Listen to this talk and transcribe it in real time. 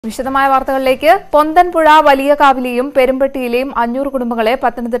വിശദമായ വാർത്തകളിലേക്ക് പൊന്തൻപുഴ വലിയ കാവിലെയും പെരുമ്പട്ടിയിലെയും 500 കുടുംബങ്ങളെ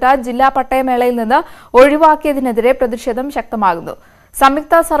പത്തനംതിട്ട ജില്ലാ പട്ടയമേളയിൽ നിന്ന് ഒഴിവാക്കിയതിനെതിരെ പ്രതിഷേധം ശക്തമാകുന്നു.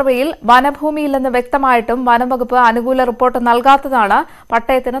 സംയുക്ത സർവേയിൽ വനഭൂമിയില്ലെന്ന് വ്യക്തമായിട്ടും വനംവകുപ്പ് അനുകൂല റിപ്പോർട്ട് നൽകാത്തതാണ്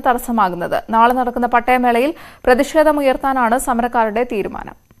പട്ടയത്തിന് തടസ്സമാകുന്നത്. നാളെ നടക്കുന്ന പട്ടയമേളയിൽ പ്രതിഷേധമുയർത്താനാണ് സമരക്കാരുടെ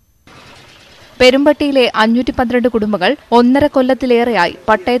തീരുമാനം. പെരുമ്പട്ടിയിലെ 512 കുടുംബങ്ങൾ 1.5 കൊല്ലത്തിലേറെയായി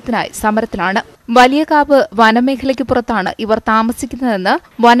പട്ടയത്തിനായി സമരത്തിലാണ്. വലിയകാവ് വനമേഖലയ്ക്ക് പുറത്താണ് ഇവർ താമസിക്കുന്നതെന്ന്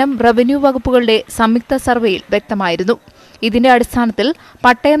വനം റവന്യൂ വകുപ്പുകളുടെ സംയുക്ത സർവേയിൽ വ്യക്തമായിരുന്നു. ഇതിന്റെ അടിസ്ഥാനത്തിൽ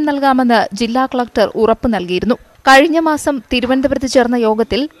പട്ടയം നൽകാമെന്ന് ജില്ലാ കളക്ടർ ഉറപ്പു നൽകിയിരുന്നു. കഴിഞ്ഞ മാസം തിരുവനന്തപുരത്ത് ചേർന്ന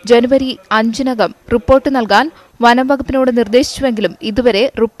യോഗത്തിൽ ജനുവരി 5-നകം റിപ്പോർട്ട് നൽകാൻ വനം വകുപ്പിനോട് നിർദ്ദേശിച്ചുവെങ്കിലും ഇതുവരെ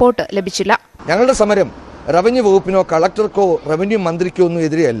റിപ്പോർട്ട് ലഭിച്ചില്ല. ഞങ്ങളുടെ സമരം റവന്യൂ വകുപ്പിനോ കളക്ടർക്കോ റവന്യൂ മന്ത്രിക്കോ ഒന്നും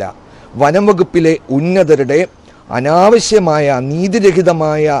എതിരെയല്ല. വനം വകുപ്പിലെ ഉന്നതരുടെ അനാവശ്യമായ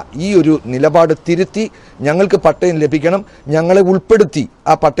നീതിരഹിതമായ ഈ ഒരു നിലപാട് തിരുത്തി ഞങ്ങൾക്ക് പട്ടയം ലഭിക്കണം, ഞങ്ങളെ ഉൾപ്പെടുത്തി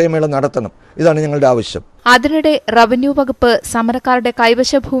ആ പട്ടയമേള നടത്തണം. ഇതാണ് ഞങ്ങളുടെ ആവശ്യം. അതിനിടെ റവന്യൂ വകുപ്പ് സമരക്കാരുടെ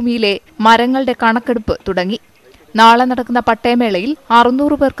കൈവശ ഭൂമിയിലെ മരങ്ങളുടെ കണക്കെടുപ്പ് തുടങ്ങി. നാളെ നടക്കുന്ന പട്ടയമേളയിൽ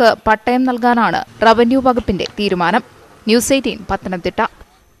 600 പേർക്ക് പട്ടയം നൽകാനാണ് റവന്യൂ വകുപ്പിന്റെ തീരുമാനം. ന്യൂസ് 18 പത്തനംതിട്ട.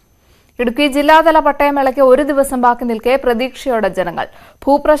 ഇടുക്കി ജില്ലാതല പട്ടയമേളയ്ക്ക് ഒരു ദിവസം ബാക്കി നിൽക്കെ പ്രതീക്ഷയോടെ ജനങ്ങൾ.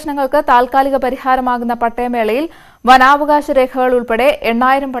 ഭൂപ്രശ്നങ്ങൾക്ക് താൽക്കാലിക പരിഹാരമാകുന്ന പട്ടയമേളയിൽ വനാവകാശ രേഖകൾ ഉൾപ്പെടെ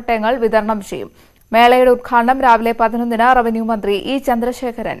 8000 പട്ടയങ്ങൾ വിതരണം ചെയ്യും. മേളയുടെ ഉദ്ഘാടനം രാവിലെ 11-ന് റവന്യൂ മന്ത്രി ഇ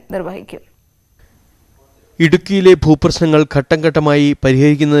ചന്ദ്രശേഖരൻ നിർവഹിക്കും. ഇടുക്കിയിലെ ഭൂപ്രശ്നങ്ങൾ ഘട്ടം ഘട്ടമായി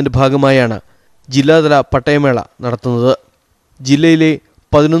പരിഹരിക്കുന്നതിന്റെ ഭാഗമായാണ് ജില്ലാതല പട്ടയമേള നടത്തുന്നത്. ജില്ലയിലെ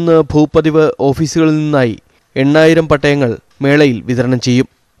 11 ഭൂപതിവ് ഓഫീസുകളിൽ നിന്നായി 8000 പട്ടയങ്ങൾ മേളയിൽ വിതരണം ചെയ്യും.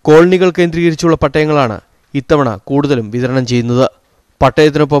 കോളനികൾ കേന്ദ്രീകരിച്ചുള്ള പട്ടയങ്ങളാണ് ഇത്തവണ കൂടുതലും വിതരണം ചെയ്യുന്നത്.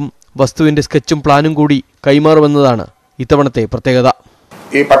 പട്ടയത്തിനൊപ്പം വസ്തുവിന്റെ സ്കെച്ചും പ്ലാനും കൂടി കൈമാറുമെന്നതാണ് ഇത്തവണത്തെ പ്രത്യേകത.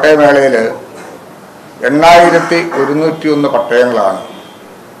 ഈ പട്ടയമേളയിൽ 8101 പട്ടയങ്ങളാണ്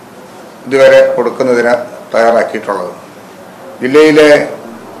ഇതുവരെ കൊടുക്കുന്നതിന് തയ്യാറാക്കിയിട്ടുള്ളത്. ജില്ലയിലെ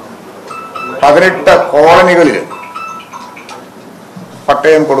 18 കോളനികളിൽ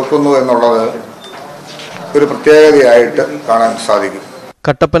പട്ടയം കൊടുക്കുന്നു എന്നുള്ളത് ഒരു പ്രത്യേകതയായിട്ട് കാണാൻ സാധിക്കും.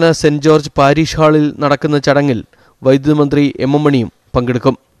 കട്ടപ്പന സെന്റ് ജോർജ് പാരിഷ് ഹാളിൽ നടക്കുന്ന ചടങ്ങിൽ വൈദ്യുതി മന്ത്രി എം എം മണിയും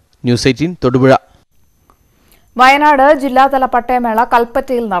പങ്കെടുക്കും. ന്യൂസ് 18 തൊടുപുഴ. വയനാട് ജില്ലാതല പട്ടയമേള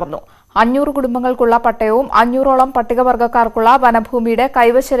കൽപ്പറ്റയിൽ നടന്നു. 500 കുടുംബങ്ങൾക്കുള്ള പട്ടയവും 500ഓളം പട്ടികവർഗക്കാർക്കുള്ള വനഭൂമിയുടെ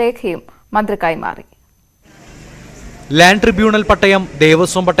കൈവശരേഖയും മന്ത്രി കൈമാറി. ലാൻഡ് ട്രിബ്യൂണൽ പട്ടയം,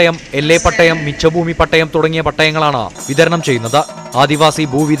 ദേവസ്വം പട്ടയം, എൽഎ പട്ടയം, മിച്ചഭൂമി പട്ടയം തുടങ്ങിയ പട്ടയങ്ങളാണ് വിതരണം ചെയ്യുന്നത്. ആദിവാസി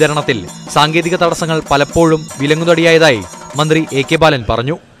ഭൂവിതരണത്തിൽ സാങ്കേതിക തടസ്സങ്ങൾ പലപ്പോഴും വിലങ്ങുതടിയായതായി മന്ത്രി എ കെ ബാലൻ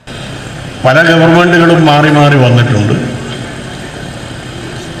പറഞ്ഞു. പല ഗവൺമെന്റുകളും മാറി മാറി വന്നിട്ടുണ്ട്.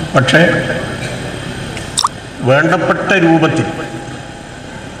 പക്ഷേ വേണ്ടപ്പെട്ട രൂപത്തിൽ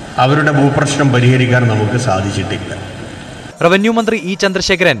അവരുടെ ഭൂപ്രശ്നം പരിഹരിക്കാൻ നമുക്ക് സാധിച്ചിട്ടില്ല. റവന്യൂ മന്ത്രി ഇ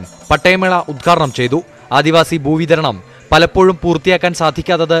ചന്ദ്രശേഖരൻ പട്ടയമേള ഉദ്ഘാടനം ചെയ്തു. ആദിവാസി ഭൂവിതരണം പലപ്പോഴും പൂർത്തിയാക്കാൻ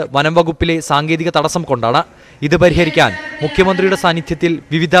സാധിക്കാത്തത് വനം വകുപ്പിലെ സാങ്കേതിക തടസ്സം കൊണ്ടാണ്. ഇത് പരിഹരിക്കാൻ മുഖ്യമന്ത്രിയുടെ സാന്നിധ്യത്തിൽ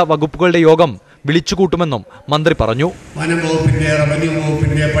വിവിധ വകുപ്പുകളുടെ യോഗം വിളിച്ചുകൂട്ടുമെന്നും മന്ത്രി പറഞ്ഞു. വനം വകുപ്പിന്റെ, റവന്യൂ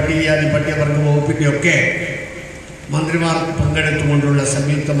വകുപ്പിന്റെ, പട്ടികജാതി പട്ടികവർഗ വകുപ്പിന്റെ ഒക്കെ മന്ത്രിമാർ പങ്കെടുത്തുകൊണ്ടുള്ള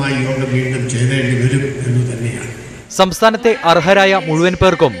സംയുക്തമായ യോഗം വീണ്ടും ചെയ്തേണ്ടി വരും എന്ന് തന്നെയാണ്. സംസ്ഥാനത്തെ അർഹരായ മുഴുവൻ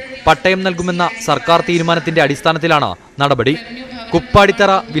പേർക്കും പട്ടയം നൽകുമെന്ന സർക്കാർ തീരുമാനത്തിന്റെ അടിസ്ഥാനത്തിലാണ് നടപടി.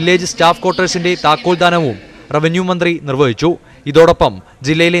 കുപ്പാടിത്തറ വില്ലേജ് സ്റ്റാഫ് ക്വാർട്ടേഴ്സിന്റെ താക്കോൽദാനവും റവന്യൂ മന്ത്രി നിർവഹിച്ചു. ഇതോടൊപ്പം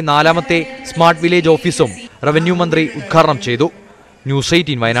ജില്ലയിലെ 4ാമത്തെ സ്മാർട്ട് വില്ലേജ് ഓഫീസും റവന്യൂ മന്ത്രി ഉദ്ഘാടനം ചെയ്തു. ന്യൂസ്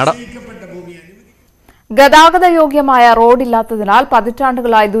 18 വയനാട്. ഗതാഗത യോഗ്യമായ റോഡില്ലാത്തതിനാൽ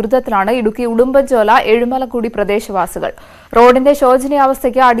പതിറ്റാണ്ടുകളായി ദുരിതത്തിലാണ് ഇടുക്കി ഉടുമ്പൻചോല എഴുമലക്കുടി പ്രദേശവാസികൾ. റോഡിന്റെ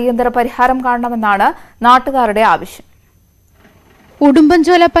ശോചനീയാവസ്ഥയ്ക്ക് അടിയന്തര പരിഹാരം കാണണമെന്നാണ് നാട്ടുകാരുടെ ആവശ്യം.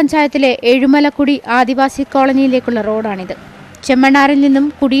 ഉടുമ്പൻചോല പഞ്ചായത്തിലെ എഴുമലക്കുടി ആദിവാസി കോളനിയിലേക്കുള്ള റോഡാണിത്. ചെമ്മണ്ണാറിൽ നിന്നും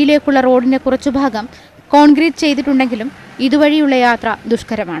കുടിയിലേക്കുള്ള റോഡിന്റെ കുറച്ചുഭാഗം കോൺക്രീറ്റ് ചെയ്തിട്ടുണ്ടെങ്കിലും ഇതുവഴിയുള്ള യാത്ര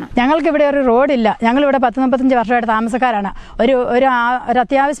ദുഷ്കരമാണ്. ഞങ്ങൾക്കിവിടെ ഒരു റോഡില്ല. ഞങ്ങളിവിടെ 10-35 വർഷമായിട്ട് താമസക്കാരാണ്. ഒരു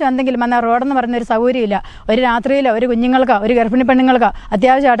അത്യാവശ്യം എന്തെങ്കിലും വന്നാൽ റോഡെന്ന് പറയുന്ന ഒരു സൗകര്യമില്ല. ഒരു രാത്രിയിലോ ഒരു കുഞ്ഞുങ്ങൾക്കോ ഒരു ഗർഭിണി പെണ്ണുങ്ങൾക്കോ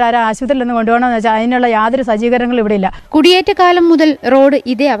അത്യാവശ്യമായിട്ട് ആരും ആശുപത്രിയിൽ നിന്ന് കൊണ്ടുപോകണമെന്ന് വെച്ചാൽ അതിനുള്ള യാതൊരു സജ്ജീകരണങ്ങളും ഇവിടെ ഇല്ല. കുടിയേറ്റ കാലം മുതൽ റോഡ്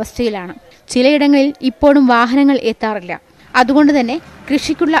ഇതേ അവസ്ഥയിലാണ്. ചിലയിടങ്ങളിൽ ഇപ്പോഴും വാഹനങ്ങൾ എത്താറില്ല. അതുകൊണ്ട് തന്നെ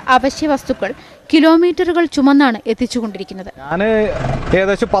കൃഷിക്കുള്ള അവശ്യ വസ്തുക്കൾ കിലോമീറ്ററുകൾ ചുമന്നാണ് എത്തിച്ചുകൊണ്ടിരിക്കുന്നത്. ഞാൻ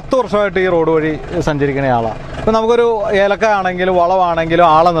ഏകദേശം 10 വർഷമായിട്ട് ഈ റോഡ് വഴി സഞ്ചരിക്കുന്ന ആളാണ്. ഇപ്പം നമുക്കൊരു ഏലക്ക ആണെങ്കിലും വളമാണെങ്കിലും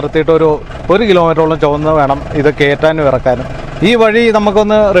ആളെ നിർത്തിയിട്ട് ഒരു കിലോമീറ്ററോളം ചുവന്ന് വേണം ഇത് കയറ്റാനും ഇറക്കാനും. ഈ വഴി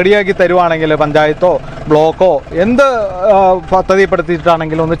നമുക്കൊന്ന് റെഡിയാക്കി തരുവാണെങ്കിൽ പഞ്ചായത്തോ ബ്ലോക്കോ എന്ത്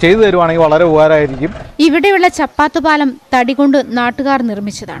പദ്ധതിപ്പെടുത്തിയിട്ടാണെങ്കിലും ഒന്ന് ചെയ്തു തരുവാണെങ്കിൽ വളരെ ഉപകാരമായിരിക്കും. ഇവിടെയുള്ള ചപ്പാത്തുപാലം തടി കൊണ്ട് നാട്ടുകാർ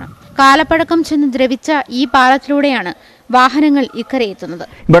നിർമ്മിച്ചതാണ്. കാലപ്പഴക്കം ചെന്ന് ദ്രവിച്ച ഈ പാലത്തിലൂടെയാണ് വാഹനങ്ങൾ ഇക്കരെ എത്തുന്നത്.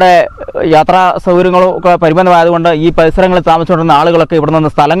 ഇവിടെ യാത്രാ സൗകര്യങ്ങളൊക്കെ പരിമിതമായതുകൊണ്ട് ഈ പരിസരങ്ങളിൽ താമസിച്ചുകൊണ്ടിരുന്ന ആളുകളൊക്കെ ഇവിടെ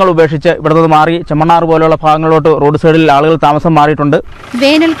നിന്ന് സ്ഥലങ്ങൾ ഉപേക്ഷിച്ച് ഇവിടെ നിന്ന് മാറി ചെമ്മണ്ണാർ പോലെയുള്ള ഭാഗങ്ങളിലോട്ട് റോഡ് സൈഡിൽ ആളുകൾ താമസം മാറിയിട്ടുണ്ട്.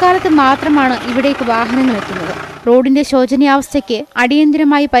 വേനൽക്കാലത്ത് മാത്രമാണ് ഇവിടേക്ക് വാഹനങ്ങൾ എത്തുന്നത്. റോഡിന്റെ ശോചനീയാവസ്ഥയ്ക്ക്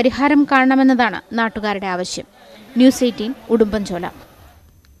അടിയന്തരമായി പരിഹാരം കാണണമെന്നതാണ് നാട്ടുകാരുടെ ആവശ്യം. ന്യൂസ് 18 ഉടുമ്പൻചോല.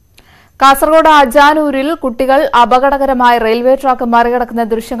 കാസർഗോഡ് അജാനൂരിൽ കുട്ടികൾ അപകടകരമായ റെയിൽവേ ട്രാക്ക് മറികടക്കുന്ന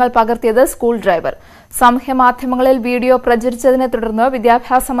ദൃശ്യങ്ങൾ പകർത്തിയത് സ്കൂൾ ഡ്രൈവർ. സാമൂഹ്യമാധ്യമങ്ങളിൽ വീഡിയോ പ്രചരിച്ചതിനെ തുടർന്ന്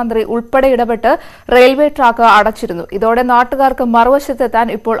വിദ്യാഭ്യാസ മന്ത്രി ഉൾപ്പെടെ ഇടപെട്ട് റെയിൽവേ ട്രാക്ക് അടച്ചിരുന്നു. ഇതോടെ നാട്ടുകാർക്ക് മറുവശത്തെത്താൻ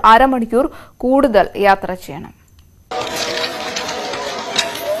ഇപ്പോൾ അരമണിക്കൂർ കൂടുതൽ യാത്ര ചെയ്യണം.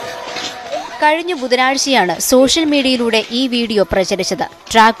 കഴിഞ്ഞ ബുധനാഴ്ചയാണ് സോഷ്യൽ മീഡിയയിലൂടെ ഈ വീഡിയോ പ്രചരിച്ചത്.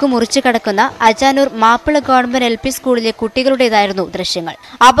 ട്രാക്ക് മുറിച്ചു കടക്കുന്ന അജാനൂർ മാപ്പിള ഗവൺമെന്റ് LP സ്കൂളിലെ കുട്ടികളുടേതായിരുന്നു ദൃശ്യങ്ങൾ.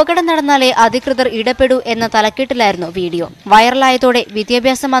 അപകടം നടന്നാലേ അധികൃതർ ഇടപെടൂ എന്ന തലക്കെട്ടിലായിരുന്നു വീഡിയോ. വൈറലായതോടെ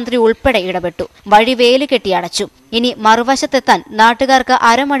വിദ്യാഭ്യാസ മന്ത്രി ഉൾപ്പെടെ ഇടപെട്ടു. വഴി വേലി കെട്ടി അടച്ചു. ഇനി മറുവശത്തെത്താൻ നാട്ടുകാർക്ക്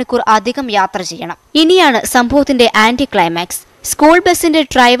അരമണിക്കൂർ അധികം യാത്ര ചെയ്യണം. ഇനിയാണ് സംഭവത്തിന്റെ ആന്റി ക്ലൈമാക്സ്. സ്കൂൾ ബസിന്റെ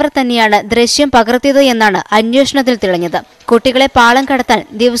ഡ്രൈവർ തന്നെയാണ് ദൃശ്യം പകർത്തിയത് എന്നാണ് അന്വേഷണത്തിൽ തെളിഞ്ഞത്. കുട്ടികളെ പാളം കടത്താൻ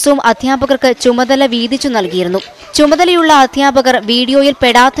ദിവസവും അധ്യാപകർക്ക് ചുമതല വീതിച്ചു നൽകിയിരുന്നു. ചുമതലയുള്ള അധ്യാപകർ വീഡിയോയിൽ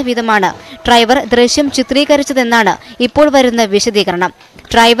പെടാത്ത വിധമാണ് ഡ്രൈവർ ദൃശ്യം ചിത്രീകരിച്ചതെന്നാണ് ഇപ്പോൾ വരുന്ന വിശദീകരണം.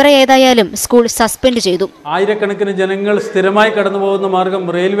 ഡ്രൈവറെ ഏതായാലും സ്കൂൾ സസ്പെൻഡ് ചെയ്തു. ആയിരക്കണക്കിന് ജനങ്ങൾ സ്ഥിരമായി കടന്നുപോകുന്ന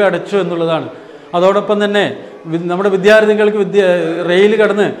മാർഗം റെയിൽവേ അടച്ചു എന്നുള്ളതാണ്. അതോടൊപ്പം തന്നെ നമ്മുടെ വിദ്യാർത്ഥികൾക്ക് റെയിൽ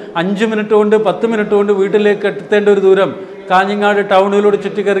കടന്ന് 5 മിനിറ്റ് കൊണ്ട് 10 മിനിറ്റ് കൊണ്ട് വീട്ടിലേക്ക് എത്തേണ്ട ഒരു ദൂരം കാഞ്ഞങ്ങാട് ടൗണിലൂടെ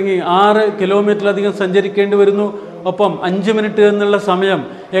ചുറ്റിക്കറങ്ങി 6 കിലോമീറ്ററിലധികം സഞ്ചരിക്കേണ്ടി വരുന്നു. ഒപ്പം 5 മിനിറ്റ് എന്നുള്ള സമയം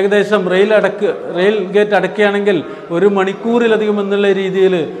ഏകദേശം റെയിൽ ഗേറ്റ് അടയ്ക്കുകയാണെങ്കിൽ 1 മണിക്കൂറിലധികം എന്നുള്ള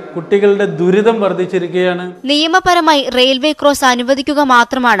രീതിയിൽ കുട്ടികളുടെ ദുരിതം വർദ്ധിച്ചിരിക്കുകയാണ്. നിയമപരമായി റെയിൽവേ ക്രോസ് അനുവദിക്കുക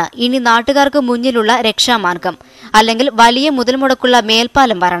മാത്രമാണ് ഇനി നാട്ടുകാർക്ക് മുന്നിലുള്ള രക്ഷാമാർഗം. അല്ലെങ്കിൽ വലിയ മുതൽ മുടക്കുള്ള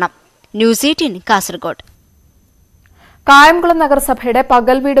മേൽപ്പാലം വരണം. ന്യൂസ് 18 കാസർഗോഡ്. കായംകുളം നഗരസഭയുടെ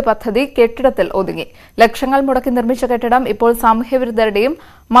പകൽ വീട് പദ്ധതി കെട്ടിടത്തിൽ ഒതുങ്ങി. ലക്ഷങ്ങൾ മുടക്കി നിർമ്മിച്ച കെട്ടിടം ഇപ്പോൾ സാമൂഹ്യവിരുദ്ധരുടെയും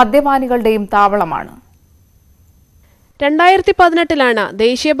മദ്യപാനികളുടെയും താവളമാണ്. 2018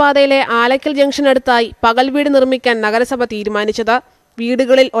 ദേശീയപാതയിലെ ആലക്കൽ ജംഗ്ഷനടുത്തായി പകൽ വീട് നിർമ്മിക്കാൻ നഗരസഭ തീരുമാനിച്ചത്.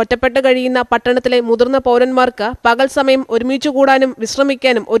 വീടുകളിൽ ഒറ്റപ്പെട്ട് കഴിയുന്ന പട്ടണത്തിലെ മുതിർന്ന പൗരന്മാർക്ക് പകൽ സമയം ഒരുമിച്ചു കൂടാനും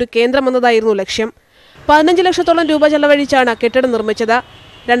വിശ്രമിക്കാനും ഒരു കേന്ദ്രമെന്നതായിരുന്നു ലക്ഷ്യം. 15 ലക്ഷത്തോളം രൂപ ചെലവഴിച്ചാണ് കെട്ടിടം നിർമ്മിച്ചത്.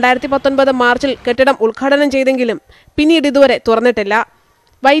 2019 മാർച്ചിൽ കെട്ടിടം ഉദ്ഘാടനം ചെയ്തെങ്കിലും പിന്നീട് ഇതുവരെ തുറന്നിട്ടില്ല.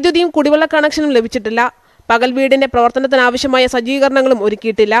 വൈദ്യുതിയും കുടിവെള്ള കണക്ഷനും ലഭിച്ചിട്ടില്ല. പകൽ വീടിന്റെ പ്രവർത്തനത്തിനാവശ്യമായ സജ്ജീകരണങ്ങളും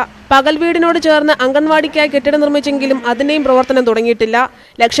ഒരുക്കിയിട്ടില്ല. പകൽ വീടിനോട് ചേർന്ന് അംഗൻവാടിക്കായി കെട്ടിടം നിർമ്മിച്ചെങ്കിലും അതിന്റെയും പ്രവർത്തനം തുടങ്ങിയിട്ടില്ല.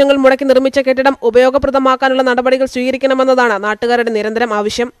 ലക്ഷങ്ങൾ മുടക്കി നിർമ്മിച്ച കെട്ടിടം ഉപയോഗപ്രദമാക്കാനുള്ള നടപടികൾ സ്വീകരിക്കണമെന്നതാണ് നാട്ടുകാരുടെ നിരന്തരം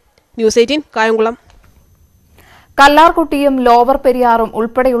ആവശ്യം. ന്യൂസ് 18 കായംകുളം. കല്ലാർകുട്ടിയും ലോവർ പെരിയാറും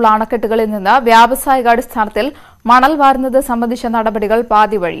ഉൾപ്പെടെയുള്ള അണക്കെട്ടുകളിൽ നിന്ന് വ്യാവസായികാടിസ്ഥാനത്തിൽ മണൽ വാരുന്നത് സംബന്ധിച്ച നടപടികൾ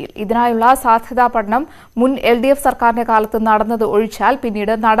പാതി വഴിയിൽ. ഇതിനായുള്ള സാധ്യതാ പഠനം മുൻ LDF സർക്കാരിന്റെ കാലത്ത് നടന്നത് ഒഴിച്ചാൽ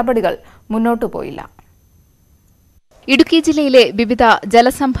പിന്നീട് നടപടികൾ മുന്നോട്ടു പോയില്ല. ഇടുക്കി ജില്ലയിലെ വിവിധ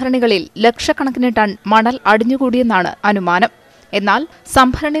ജലസംഭരണികളിൽ ലക്ഷക്കണക്കിന് ടൺ മണൽ അടിഞ്ഞുകൂടിയെന്നാണ് അനുമാനം. എന്നാൽ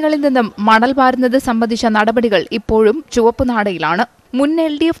സംഭരണികളിൽ നിന്നും മണൽ വാരുന്നത് സംബന്ധിച്ച നടപടികൾ ഇപ്പോഴും ചുവപ്പുനാടയിലാണ്. മുൻ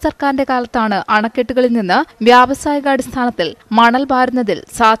LDF സർക്കാരിന്റെ കാലത്താണ് അണക്കെട്ടുകളിൽ നിന്ന് വ്യാവസായികാടിസ്ഥാനത്തിൽ മണൽ വാരുന്നതിൽ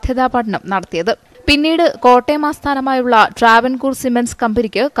സാധ്യതാ പഠനം നടത്തിയത്. പിന്നീട് കോട്ടയം ആസ്ഥാനമായുള്ള ട്രാവൻകൂർ സിമന്റ്സ്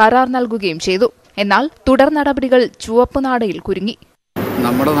കമ്പനിക്ക് കരാർ നൽകുകയും ചെയ്തു. എന്നാൽ തുടർ നടപടികൾ ചുവപ്പുനാടയിൽ കുരുങ്ങി.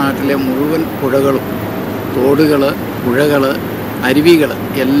 നമ്മുടെ നാട്ടിലെ മുഴുവൻ പുഴകളും തോടുകൾ, പുഴകൾ, അരുവികൾ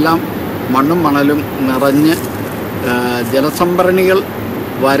എല്ലാം മണ്ണും മണലും നിറഞ്ഞ് ജലസംഭരണികൾ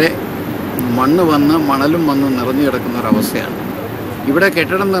വരെ മണ്ണ് വന്ന് മണലും വന്ന് നിറഞ്ഞു കിടക്കുന്നൊരവസ്ഥയാണ്. ഇവിടെ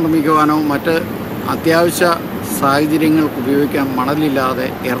കെട്ടിടം നിർമ്മിക്കുവാനോ മറ്റ് അത്യാവശ്യ സാഹചര്യങ്ങൾക്ക് ഉപയോഗിക്കാൻ മണലില്ലാതെ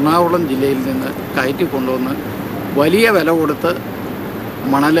എറണാകുളം ജില്ലയിൽ നിന്ന് കയറ്റി കൊണ്ടുവന്ന് വലിയ വില കൊടുത്ത്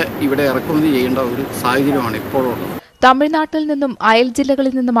മണൽ ഇവിടെ ഇറക്കുമതി ചെയ്യേണ്ട ഒരു സാഹചര്യമാണ് ഇപ്പോഴുള്ളത്. തമിഴ്നാട്ടിൽ നിന്നും അയൽ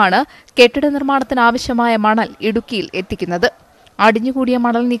ജില്ലകളിൽ നിന്നുമാണ് കെട്ടിട നിർമ്മാണത്തിനാവശ്യമായ മണൽ ഇടുക്കിയിൽ എത്തിക്കുന്നത്. അടിഞ്ഞുകൂടിയ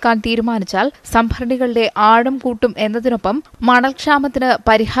മണൽ നീക്കാൻ തീരുമാനിച്ചാൽ സംഭരണികളുടെ ആഴം കൂട്ടും എന്നതിനൊപ്പം മണൽക്ഷാമത്തിന്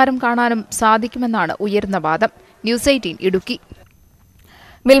പരിഹാരം കാണാനും സാധിക്കുമെന്നാണ് ഉയർന്ന വാദം. ന്യൂസ് 18 ഇടുക്കി.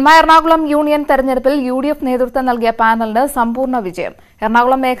 മിൽമ എറണാകുളം യൂണിയൻ തെരഞ്ഞെടുപ്പിൽ UDF നേതൃത്വം നൽകിയ പാനലിന് സമ്പൂർണ്ണ വിജയം.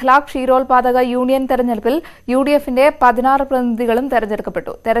 എറണാകുളം മേഖലാ ക്ഷീരോത്പാദക യൂണിയൻ തെരഞ്ഞെടുപ്പിൽ UDFന്റെ 16 പ്രതിനിധികളും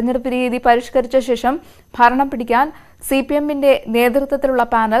തെരഞ്ഞെടുക്കപ്പെട്ടു. തെരഞ്ഞെടുപ്പ് രീതി പരിഷ്കരിച്ച ശേഷം ഭരണം പിടിക്കാൻ CPMന്റെ നേതൃത്വത്തിലുള്ള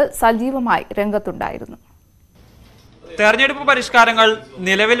പാനൽ സജീവമായി രംഗത്തുണ്ടായിരുന്നു. തെരഞ്ഞെടുപ്പ് പരിഷ്കാരങ്ങൾ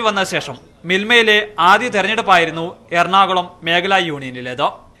നിലവിൽ വന്ന ശേഷം മിൽമയിലെ ആദ്യ തെരഞ്ഞെടുപ്പായിരുന്നു എറണാകുളം മേഖലാ യൂണിയനിലേത്.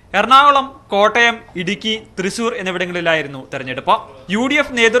 എറണാകുളം, കോട്ടയം, ഇടുക്കി, തൃശൂർ എന്നിവിടങ്ങളിലായിരുന്നു തെരഞ്ഞെടുപ്പ്. UDF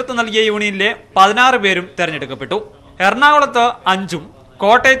നേതൃത്വം നൽകിയ യൂണിയനിലെ 16 പേരും തെരഞ്ഞെടുക്കപ്പെട്ടു. എറണാകുളത്ത് 5ഉം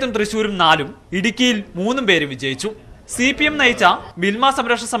കോട്ടയത്തും തൃശൂരും 4ഉം ഇടുക്കിയിൽ 3 പേരും വിജയിച്ചു. CPM നയിച്ച മിൽമ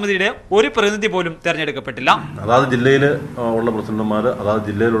സംരക്ഷണ സമിതിയുടെ ഒരു പ്രതിനിധി പോലും തെരഞ്ഞെടുക്കപ്പെട്ടില്ല. അതാത് ജില്ലയിൽ ഉള്ള പ്രസിഡന്റുമാർ അതാത്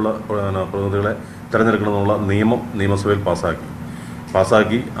ജില്ലയിലുള്ള പ്രതിനിധികളെ തെരഞ്ഞെടുക്കണമെന്നുള്ള നിയമം നിയമസഭയിൽ പാസ്സാക്കി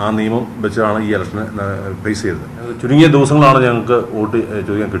ആ നിയമം വെച്ചാണ് ഈ ഇലക്ഷനെ ഫേസ് ചെയ്തത്. ചുരുങ്ങിയ ദിവസങ്ങളാണ് ഞങ്ങൾക്ക് വോട്ട്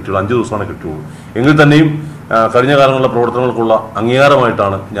ചോദിക്കാൻ കിട്ടിയുള്ളൂ. 5 ദിവസമാണ് കിട്ടിയുള്ളൂ. എങ്കിൽ തന്നെയും കഴിഞ്ഞ കാലങ്ങളിലെ പ്രവർത്തനങ്ങൾക്കുള്ള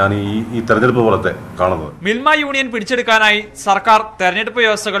അംഗീകാരമായിട്ടാണ് ഞാൻ ഈ തെരഞ്ഞെടുപ്പ് ഫലത്തെ കാണുന്നത്. മിൽമ യൂണിയൻ പിടിച്ചെടുക്കാനായി സർക്കാർ തെരഞ്ഞെടുപ്പ്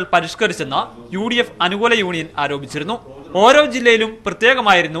വ്യവസ്ഥകൾ പരിഷ്കരിച്ചെന്ന് UDF അനുകൂല യൂണിയൻ ആരോപിച്ചിരുന്നു. ഓരോ ജില്ലയിലും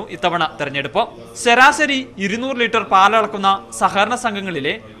പ്രത്യേകമായിരുന്നു ഇത്തവണ തെരഞ്ഞെടുപ്പ്. ശരാശരി 200 ലിറ്റർ പാലളക്കുന്ന സഹകരണ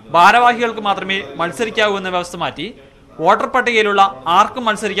സംഘങ്ങളിലെ ഭാരവാഹികൾക്ക് മാത്രമേ മത്സരിക്കാവൂ എന്ന വ്യവസ്ഥ മാറ്റി വോട്ടർ പട്ടികയിലുള്ള ആർക്കും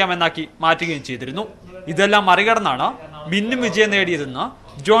മത്സരിക്കാമെന്നാക്കി മാറ്റുകയും ചെയ്തിരുന്നു. ഇതെല്ലാം മറികടന്നാണ് മിന്നും വിജയം നേടിയതെന്ന്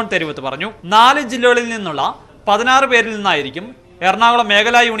ജോൺ തെരുവത്ത് പറഞ്ഞു. 4 ജില്ലകളിൽ നിന്നുള്ള 16 പേരിൽ നിന്നായിരിക്കും എറണാകുളം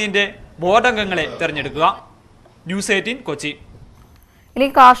മേഖലാ യൂണിയന്റെ ബോർഡ് അംഗങ്ങളെ തെരഞ്ഞെടുക്കുക. ന്യൂസ് 18 കൊച്ചി. ഇനി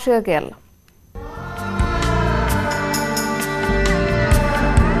കാർഷിക കേരളം.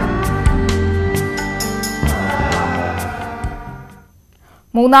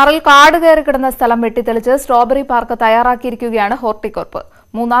 മൂന്നാറിൽ കാട് കയറി കിടന്ന സ്ഥലം വെട്ടിത്തെളിച്ച് സ്ട്രോബെറി പാർക്ക് തയ്യാറാക്കിയിരിക്കുകയാണ് ഹോർട്ടികോർപ്പ്.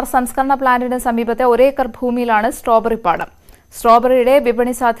 മൂന്നാർ സംസ്കരണ പ്ലാന്റിന് സമീപത്തെ 1 ഏക്കർ ഭൂമിയിലാണ് സ്ട്രോബെറി പാടം. സ്ട്രോബെറിയുടെ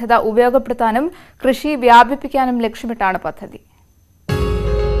വിപണി സാധ്യത ഉപയോഗപ്പെടുത്താനും കൃഷി വ്യാപിപ്പിക്കാനും ലക്ഷ്യമിട്ടാണ് പദ്ധതി.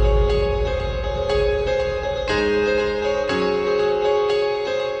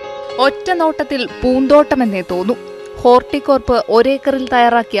 ഒറ്റ നോട്ടത്തിൽ പൂന്തോട്ടമെന്നേ തോന്നൂ. ഹോർട്ടികോർപ്പ് 1 ഏക്കറിൽ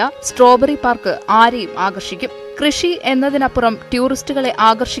തയ്യാറാക്കിയ സ്ട്രോബെറി പാർക്ക് ആരെയും ആകർഷിക്കും. കൃഷി എന്നതിനപ്പുറം ടൂറിസ്റ്റുകളെ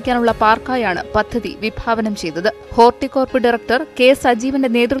ആകർഷിക്കാനുള്ള പാർക്കായാണ് പദ്ധതി വിഭാവനം ചെയ്തത്. Horticorp director K. സജീവന്റെ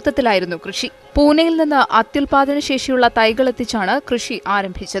നേതൃത്വത്തിലായിരുന്നു കൃഷി. പൂനെയിൽ നിന്ന് അത്യുൽപാദന ശേഷിയുള്ള തൈകൾ എത്തിച്ചാണ് കൃഷി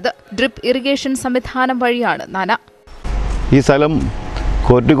ആരംഭിച്ചത്. ഡ്രിപ്പ് ഇറിഗേഷൻ സംവിധാനം വഴിയാണ് നന. ഈ സ്ഥലം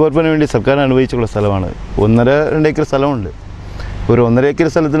ഹോർട്ടികോർപ്പിന് വേണ്ടി സർക്കാർ അനുവദിച്ചുള്ള സ്ഥലമാണ്. 1.5-2 ഏക്കർ സ്ഥലമുണ്ട്. ഒരു 1.5 ഏക്കർ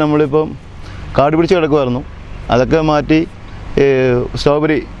സ്ഥലത്ത് നമ്മളിപ്പം കാട് പിടിച്ച് കിടക്കുമായിരുന്നു. അതൊക്കെ മാറ്റി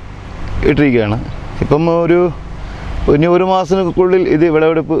സ്ട്രോബെറി ഇട്ടിരിക്കുകയാണ്. ഇപ്പം ഇനി 1 മാസത്തിനുള്ളിൽ ഇത്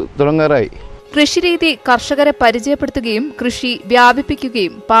വിളവെടുപ്പ് തുടങ്ങാറായി. കൃഷിരീതി കർഷകരെ പരിചയപ്പെടുത്തുകയും കൃഷി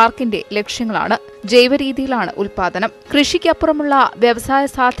വ്യാപിപ്പിക്കുകയും പാർക്കിന്റെ ലക്ഷ്യങ്ങളാണ്. ജൈവരീതിയിലാണ് ഉൽപാദനം. കൃഷിക്കപ്പുറമുള്ള വ്യവസായ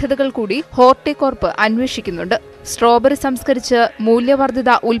സാധ്യതകൾ കൂടി ഹോർട്ടികോർപ്പ് അന്വേഷിക്കുന്നുണ്ട്. സ്ട്രോബെറി സംസ്കരിച്ച്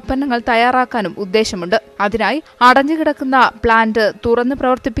മൂല്യവർദ്ധിത ഉൽപ്പന്നങ്ങൾ തയ്യാറാക്കാനും ഉദ്ദേശമുണ്ട്. അതിനായി അടഞ്ഞുകിടക്കുന്ന പ്ലാന്റ് തുറന്ന്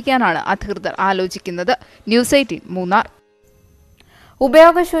പ്രവർത്തിപ്പിക്കാനാണ് അധികൃതർ ആലോചിക്കുന്നത്. ന്യൂസ് 18 മൂന്നാർ.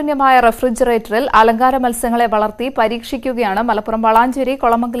 ഉപയോഗശൂന്യമായ റെഫ്രിജറേറ്ററിൽ അലങ്കാര മത്സ്യങ്ങളെ വളർത്തി പരീക്ഷിക്കുകയാണ് മലപ്പുറം വളാഞ്ചേരി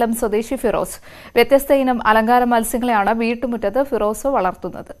കൊളമംഗലം സ്വദേശി ഫിറോസ്. വ്യത്യസ്ത ഇനം അലങ്കാര മത്സ്യങ്ങളെയാണ് വീട്ടുമുറ്റത്ത് ഫിറോസ്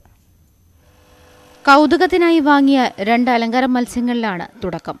വളർത്തുന്നത്. കൗതുകത്തിനായി വാങ്ങിയ 2 അലങ്കാര മത്സ്യങ്ങളിലാണ്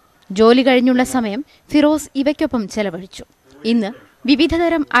തുടക്കം. ജോലി കഴിഞ്ഞുള്ള സമയം ഫിറോസ് ഇവയ്ക്കൊപ്പം ചെലവഴിച്ചു. ഇന്ന്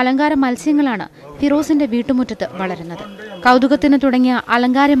വിവിധതരം അലങ്കാര മത്സ്യങ്ങളാണ് ഫിറോസിന്റെ വീട്ടുമുറ്റത്ത് വളരുന്നത്. കൗതുകത്തിന് തുടങ്ങിയ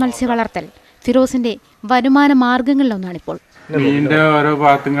അലങ്കാര മത്സ്യ വളർത്തൽ ഫിറോസിന്റെ വരുമാന മാർഗങ്ങളിലൊന്നാണിപ്പോൾ. മീനിൻ്റെ ഓരോ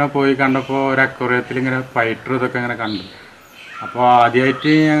ഭാഗത്തിങ്ങനെ പോയി കണ്ടപ്പോൾ ഒരു അക്വേറിയത്തിൽ ഇങ്ങനെ ഫൈറ്റർ ഇതൊക്കെ ഇങ്ങനെ കണ്ടു. അപ്പോൾ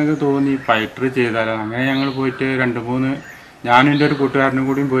ആദ്യമായിട്ട് ഞങ്ങൾക്ക് തോന്നി ഫൈറ്റർ ചെയ്താലോ. അങ്ങനെ ഞങ്ങൾ പോയിട്ട് 2-3 ഞാനും എൻ്റെ ഒരു കൂട്ടുകാരനും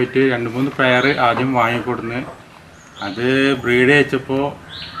കൂടിയും പോയിട്ട് 2-3 പെയർ ആദ്യം വാങ്ങിക്കൊടുന്ന് അത് ബ്രീഡ് വെച്ചപ്പോൾ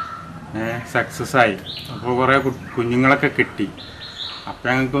സക്സസ് ആയി. അപ്പോൾ കുറേ കുഞ്ഞുങ്ങളൊക്കെ കിട്ടി. അപ്പോൾ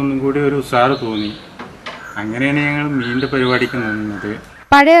ഞങ്ങൾക്ക് ഒന്നും കൂടി ഒരു ഉഷാറ് തോന്നി. അങ്ങനെയാണ് ഞങ്ങൾ മീനിൻ്റെ പരിപാടിക്ക് നിന്നത്.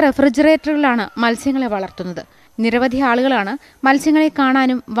 പഴയ റെഫ്രിജറേറ്ററുകളാണ് മത്സ്യങ്ങളെ വളർത്തുന്നത്. നിരവധി ആളുകളാണ് മത്സ്യങ്ങളെ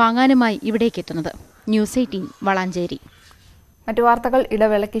കാണാനും വാങ്ങാനുമായി ഇവിടേക്ക് എത്തുന്നത്. ന്യൂസ് 18 വളാഞ്ചേരി. മറ്റു വാർത്തകൾ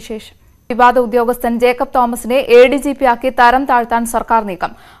ഇടവേളയ്ക്ക് ശേഷം. വിവാദ ഉദ്യോഗസ്ഥൻ ജേക്കബ് തോമസിനെ ADGP ആക്കി തരം താഴ്ത്താൻ സർക്കാർ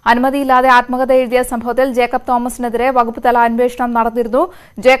നീക്കം. അനുമതിയില്ലാതെ ആത്മകഥ എഴുതിയ സംഭവത്തിൽ ജേക്കബ് തോമസിനെതിരെ വകുപ്പുതല അന്വേഷണം നടന്നിരുന്നു.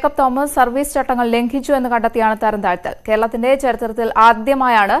 ജേക്കബ് തോമസ് സർവീസ് ചട്ടങ്ങൾ ലംഘിച്ചു എന്ന് കണ്ടെത്തിയാണ് തരം താഴ്ത്തൽ. കേരളത്തിന്റെ ചരിത്രത്തിൽ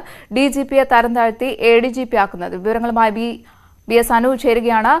ആദ്യമായാണ് DGPയെ തരം താഴ്ത്തി ADGP ആക്കുന്നത്. വിവരങ്ങളുമായി BS അനു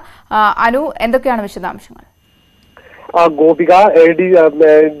ചേരുകയാണ്. അനു, എന്തൊക്കെയാണ് വിശദാംശങ്ങൾ? ഗോപിക,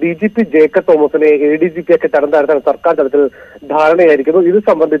 DGP ജേക്കബ് തോമസിനെ ADGP ഒക്കെ തരം താഴ്ത്താൻ സർക്കാർ തലത്തിൽ ധാരണയായിരിക്കുന്നു. ഇത്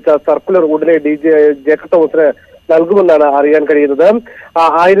സംബന്ധിച്ച സർക്കുലർ ഉടനെ ജേക്കബ് തോമസിന് നൽകുമെന്നാണ് അറിയാൻ കഴിയുന്നത്.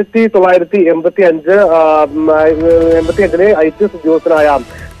 1985 IPS ഉദ്യോഗസ്ഥനായ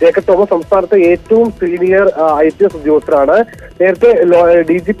ജേക്കബ് തോമസ് സംസ്ഥാനത്തെ ഏറ്റവും സീനിയർ IPS ഉദ്യോഗസ്ഥനാണ്. നേരത്തെ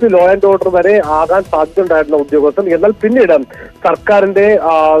DGP ലോ ആൻഡ് ഓർഡർ വരെ ആകാൻ സാധ്യതയുണ്ടായിരുന്ന ഉദ്യോഗസ്ഥൻ. എന്നാൽ പിന്നീട്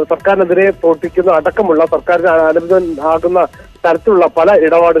സർക്കാരിനെതിരെ പ്രവർത്തിക്കുന്ന അടക്കമുള്ള സർക്കാരിന് അനുബന്ധമാകുന്ന തരത്തിലുള്ള പല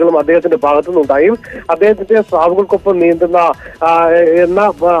ഇടപാടുകളും അദ്ദേഹത്തിന്റെ ഭാഗത്തുനിന്നുണ്ടായി. അദ്ദേഹത്തിന്റെ സ്രാവുകൾക്കൊപ്പം നീന്തുന്ന എന്ന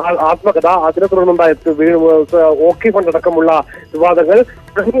ആത്മകഥ, അതിനെ തുടർന്നുണ്ടായ ഓക്കി ഫണ്ടടക്കമുള്ള വിവാദങ്ങൾ,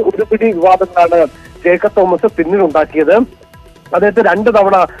 ഒരുപിടി വിവാദങ്ങളാണ് ജേക്കബ് തോമസ് പിന്നീടുണ്ടാക്കിയത്. അദ്ദേഹത്തെ 2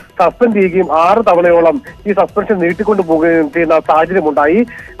 തവണ സസ്പെൻഡ് ചെയ്യുകയും 6 തവണയോളം ഈ സസ്പെൻഷൻ നീട്ടിക്കൊണ്ടു പോവുകയും ചെയ്യുന്ന സാഹചര്യമുണ്ടായി.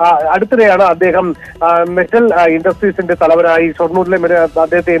 അടുത്തിടെയാണ് അദ്ദേഹം മെറ്റൽ ഇൻഡസ്ട്രീസിന്റെ തലവനായി ഷൊർണൂരിലെ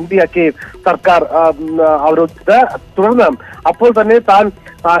അദ്ദേഹത്തെ MP ആക്കി സർക്കാർ അവരോധിച്ചത്. തുടർന്ന് അപ്പോൾ തന്നെ താൻ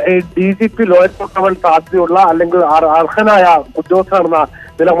DGP ലോ എൻഫോഴ്സ്മെന്റ് സാധ്യതയുള്ള അല്ലെങ്കിൽ അർഹനായ ഉദ്യോഗസ്ഥനാണെന്ന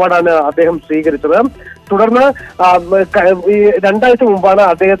നിലപാടാണ് അദ്ദേഹം സ്വീകരിച്ചത്. തുടർന്ന് 2 ആഴ്ച മുമ്പാണ്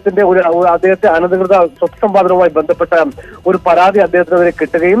അദ്ദേഹത്തെ അനധികൃത സ്വത്ത് സമ്പാദനവുമായി ബന്ധപ്പെട്ട ഒരു പരാതി അദ്ദേഹത്തിനെതിരെ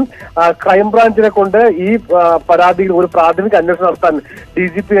കിട്ടുകയും ക്രൈംബ്രാഞ്ചിനെ കൊണ്ട് ഈ പരാതിയിൽ ഒരു പ്രാഥമിക അന്വേഷണം നടത്താൻ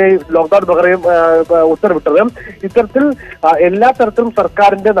DGP ലോക്നാഥ് ബെഹ്റയും ഉത്തരവിട്ടത്. ഇത്തരത്തിൽ എല്ലാ തരത്തിലും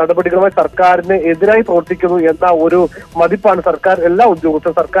സർക്കാരിന്റെ നടപടികളുമായി സർക്കാരിന് എതിരായി പ്രവർത്തിക്കുന്നു എന്ന ഒരു മതിപ്പാണ് സർക്കാർ എല്ലാ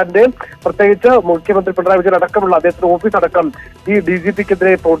ഉദ്യോഗസ്ഥരും സർക്കാരിന്റെ പ്രത്യേകിച്ച് മുഖ്യമന്ത്രി പിണറായി വിജയൻ അടക്കമുള്ള അദ്ദേഹത്തിന്റെ ഓഫീസ് അടക്കം ഈ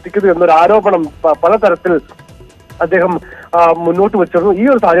DGPക്കെതിരെ പ്രവർത്തിക്കുന്നു എന്നൊരു ആരോപണം പലതരത്തിൽ അദ്ദേഹം മുന്നോട്ട് വെച്ചിരുന്നു. ഈ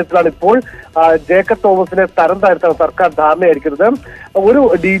ഒരു സാഹചര്യത്തിലാണ് ഇപ്പോൾ ജേക്കബ് തോമസിനെ തരം താഴ്ത്താൻ സർക്കാർ ധാരണയായിരിക്കുന്നത്. ഒരു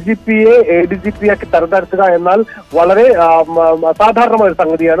DGPയെ ADGP ആക്കി തരം താഴ്ത്തുക എന്നാൽ വളരെ അസാധാരണമായ ഒരു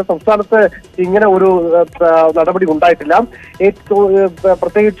സംഗതിയാണ്. സംസ്ഥാനത്ത് ഇങ്ങനെ ഒരു നടപടി ഉണ്ടായിട്ടില്ല.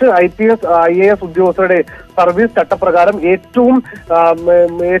 പ്രത്യേകിച്ച് IPS IAS ഉദ്യോഗസ്ഥരുടെ സർവീസ് ചട്ടപ്രകാരം ഏറ്റവും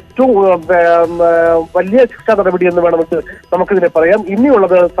വലിയ ശിക്ഷാ നടപടി എന്ന് വേണമെങ്കിൽ നമുക്കിതിനെ പറയാം.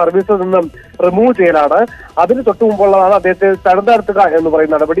 ഇനിയുള്ളത് സർവീസിൽ നിന്നും റിമൂവ് ചെയ്യലാണ്. അതിന് തൊട്ടു മുമ്പുള്ളതാണ് അദ്ദേഹത്തെ തരം താഴ്ത്തുക എന്ന്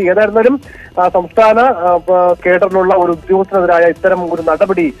പറയുന്ന നടപടി. ഏതായിരുന്നാലും സംസ്ഥാന കേഡറിലുള്ള ഒരു ഉദ്യോഗസ്ഥനെതിരായ ഇത്തരം ഒരു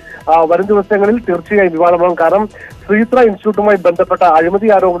നടപടി വരും ദിവസങ്ങളിൽ തീർച്ചയായും വിവാദമാകും. കാരണം ശ്രീത്ര ഇൻസ്റ്റിറ്റ്യൂട്ടുമായി ബന്ധപ്പെട്ട അഴിമതി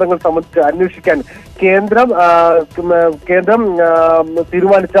ആരോപണങ്ങൾ സംബന്ധിച്ച് അന്വേഷിക്കാൻ കേന്ദ്രം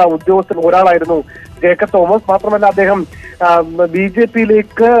തീരുമാനിച്ച ഉദ്യോഗസ്ഥൻ ഒരാളായിരുന്നു ജേക്കബ് തോമസ്. മാത്രമല്ല അദ്ദേഹം BJP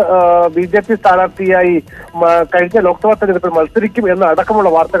സ്ഥാനാർത്ഥിയായി കഴിഞ്ഞ ലോക്സഭാ തെരഞ്ഞെടുപ്പിൽ മത്സരിക്കും എന്ന അടക്കമുള്ള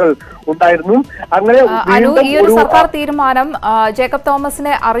വാർത്തകൾ ഉണ്ടായിരുന്നു. അങ്ങനെ ഈ ഒരു സർക്കാർ തീരുമാനം ജേക്കബ്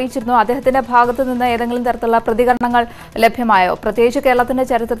തോമസിനെ അറിയിച്ചിരുന്നു. അദ്ദേഹത്തിന്റെ ഭാഗത്തു നിന്ന് ഏതെങ്കിലും തരത്തിലുള്ള പ്രതികരണങ്ങൾ ലഭ്യമായോ? പ്രത്യേകിച്ച് കേരളത്തിന്റെ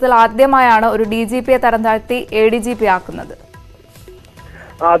ചരിത്രത്തിൽ ആദ്യമായാണ് ഒരു DGPയെ തരം താഴ്ത്തി ADGP ആക്കുന്നത്.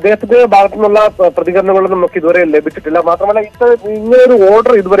 അദ്ദേഹത്തിന്റെ ഭാഗത്തു നിന്നുള്ള പ്രതികരണങ്ങളൊന്നും നമുക്ക് ഇതുവരെ ലഭിച്ചിട്ടില്ല. മാത്രമല്ല ഇങ്ങനൊരു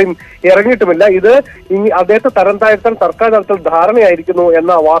ഓർഡർ ഇതുവരെയും ഇറങ്ങിയിട്ടുമില്ല. ഇത് അദ്ദേഹത്തെ തരം താഴ്ത്താൻ സർക്കാർ തലത്തിൽ ധാരണയായിരിക്കുന്നു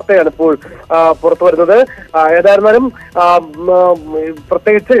എന്ന വാർത്തയാണ് ഇപ്പോൾ പുറത്തു വരുന്നത്. ഏതായിരുന്നാലും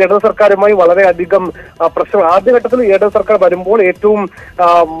പ്രത്യേകിച്ച് ഇടത് സർക്കാരുമായി വളരെയധികം പ്രശ്നം ആദ്യഘട്ടത്തിൽ ഇടത് സർക്കാർ വരുമ്പോൾ ഏറ്റവും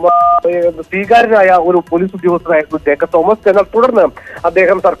സ്വീകാര്യനായ ഒരു പോലീസ് ഉദ്യോഗസ്ഥനായിരുന്നു ജേക്കബ് തോമസ്. എന്നാൽ തുടർന്ന്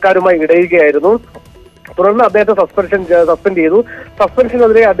അദ്ദേഹം സർക്കാരുമായി ഇടയുകയായിരുന്നു. തുടർന്ന് അദ്ദേഹത്തെ സസ്പെൻഡ് ചെയ്തു.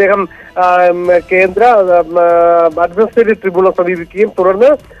 സസ്പെൻഷനെതിരെ അദ്ദേഹം കേന്ദ്ര അഡ്മിനിസ്ട്രേറ്റീവ് ട്രിബ്യൂണൽ സമീപിക്കുകയും തുടർന്ന്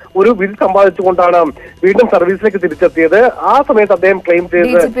ഒരു വിധി സമ്പാദിച്ചുകൊണ്ടാണ് വീണ്ടും സർവീസിലേക്ക് തിരിച്ചെത്തിയത്. ആ സമയത്ത് അദ്ദേഹം ക്ലെയിം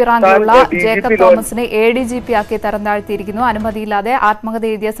ചെയ്തത് ജേക്കബ് തോമസിനെ ADGP ആക്കി തരം താഴ്ത്തിയിരിക്കുന്നു. അനുമതിയില്ലാതെ ആത്മകഥ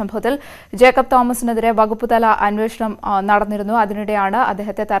എഴുതിയ സംഭവത്തിൽ ജേക്കബ് തോമസിനെതിരെ വകുപ്പ് തല അന്വേഷണം നടന്നിരുന്നു. അതിനിടെയാണ്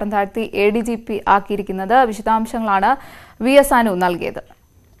അദ്ദേഹത്തെ തരം താഴ്ത്തി ADGP ആക്കിയിരിക്കുന്നത്. വിശദാംശങ്ങളാണ് VS അനു നൽകിയത്.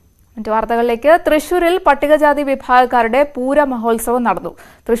 മറ്റു വാർത്തകളിലേക്ക്. തൃശൂരിൽ പട്ടികജാതി വിഭാഗക്കാരുടെ പൂര മഹോത്സവം നടന്നു.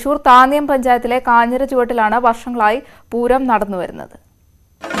 തൃശൂർ താന്യം പഞ്ചായത്തിലെ കാഞ്ഞിര ചുവട്ടിലാണ് വർഷങ്ങളായി പൂരം നടന്നുവരുന്നത്.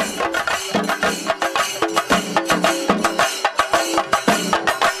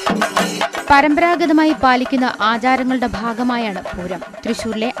 പരമ്പരാഗതമായി പാലിക്കുന്ന ആചാരങ്ങളുടെ ഭാഗമായാണ് പൂരം.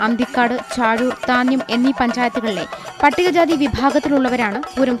 തൃശൂരിലെ അന്തിക്കാട്, ചാഴൂർ, താന്യം എന്നീ പഞ്ചായത്തുകളിലെ പട്ടികജാതി വിഭാഗത്തിലുള്ളവരാണ്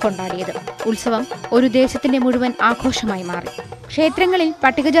പൂരം കൊണ്ടാടിയത്. ഉത്സവം ഒരു ദേശത്തിന്റെ മുഴുവൻ ആഘോഷമായി മാറി. ക്ഷേത്രങ്ങളിൽ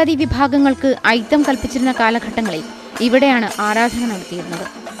പട്ടികജാതി വിഭാഗങ്ങൾക്ക് ഐക്യം കൽപ്പിച്ചിരുന്ന കാലഘട്ടങ്ങളിൽ ഇവിടെയാണ് ആരാധന നടത്തിയിരുന്നത്.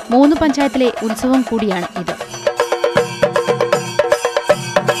 3 പഞ്ചായത്തിലെ ഉത്സവം കൂടിയാണ് ഇത്.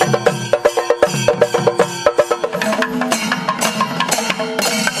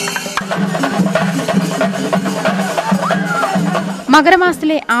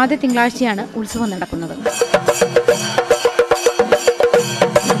 മകരമാസത്തിലെ ആദ്യ തിങ്കളാഴ്ചയാണ് ഉത്സവം നടക്കുന്നത്.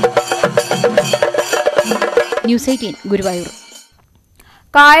 ന്യൂസ് 18 ഗുരുവായൂർ.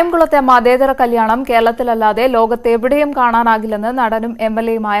 കായംകുളത്തെ മതേതര കല്യാണം കേരളത്തിലല്ലാതെ ലോകത്തെവിടെയും കാണാനാകില്ലെന്ന് നടനും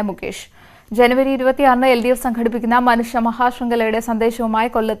MLAയുമായ മുകേഷ്. ജനുവരി 26 LDF സംഘടിപ്പിക്കുന്ന മനുഷ്യ മഹാശൃംഖലയുടെ സന്ദേശവുമായി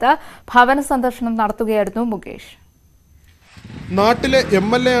കൊല്ലത്ത് ഭവന സന്ദർശനം നടത്തുകയായിരുന്നു മുകേഷ്. നാട്ടിലെ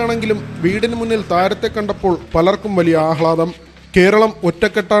MLA ആണെങ്കിലും വീടിന് മുന്നിൽ താരത്തെ കണ്ടപ്പോൾ പലർക്കും വലിയ ആഹ്ലാദം. കേരളം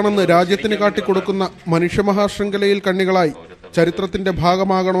ഒറ്റക്കെട്ടാണെന്ന് രാജ്യത്തിന് കാട്ടിക്കൊടുക്കുന്ന മനുഷ്യമഹാശൃംഖലയിൽ കണ്ണികളായി ചരിത്രത്തിന്റെ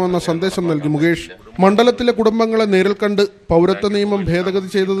ഭാഗമാകണമെന്ന സന്ദേശം നൽകി മുകേഷ്. മണ്ഡലത്തിലെ കുടുംബങ്ങളെ നേരിൽ കണ്ട് പൗരത്വ നിയമം ഭേദഗതി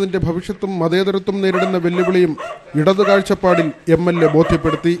ചെയ്തതിന്റെ ഭവിഷ്യത്തും മതേതരത്വം നേരിടുന്ന വെല്ലുവിളിയും ഇടതു കാഴ്ചപ്പാടിൽ MLA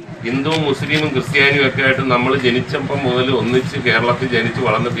ബോധ്യപ്പെടുത്തി. ഹിന്ദുവും മുസ്ലിമും ക്രിസ്ത്യാനിയും ഒക്കെ ആയിട്ട് നമ്മൾ ജനിച്ചപ്പം മുതൽ ഒന്നിച്ച് കേരളത്തിൽ ജനിച്ചു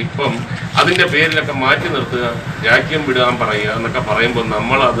വളർന്നിട്ട് ഇപ്പം അതിന്റെ പേരിലൊക്കെ മാറ്റി നിർത്തുക, രാജ്യം വിടാൻ പറയുക എന്നൊക്കെ പറയുമ്പോൾ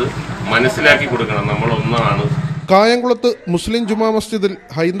നമ്മളത് മനസ്സിലാക്കി കൊടുക്കണം, നമ്മൾ ഒന്നാണ്. കായംകുളത്ത് മുസ്ലിം ജുമാ മസ്ജിദിൽ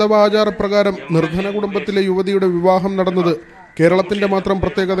ഹൈന്ദവ ആചാരപ്രകാരം നിർധന കുടുംബത്തിലെ യുവതിയുടെ വിവാഹം നടന്നത് കേരളത്തിന്റെ മാത്രം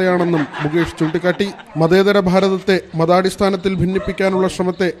പ്രത്യേകതയാണെന്നും മുകേഷ് ചൂണ്ടിക്കാട്ടി. മതേതര ഭാരതത്തെ മതാടിസ്ഥാനത്തിൽ ഭിന്നിപ്പിക്കാനുള്ള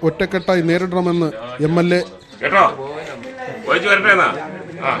ശ്രമത്തെ ഒറ്റക്കെട്ടായി നേരിടണമെന്ന് MLA.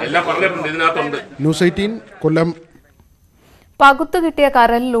 ന്യൂസ് 18 കൊല്ലം. പകുത്തു കിട്ടിയ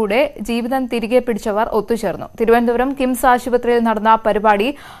കരലിലൂടെ ജീവിതം തിരികെ പിടിച്ചവർ ഒത്തുചേർന്നു. തിരുവനന്തപുരം കിംസ് ആശുപത്രിയിൽ നടന്ന പരിപാടി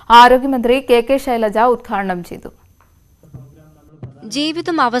ആരോഗ്യമന്ത്രി KK ശൈലജ ഉദ്ഘാടനം ചെയ്തു.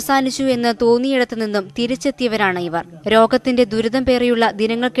 ജീവിതം അവസാനിച്ചു എന്ന് തോന്നിയിടത്തു നിന്നും തിരിച്ചെത്തിയവരാണ് ഇവർ. രോഗത്തിന്റെ ദുരിതം പേറിയുള്ള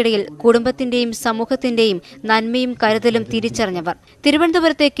ദിനങ്ങൾക്കിടയിൽ കുടുംബത്തിന്റെയും സമൂഹത്തിന്റെയും നന്മയും കരുതലും തിരിച്ചറിഞ്ഞവർ.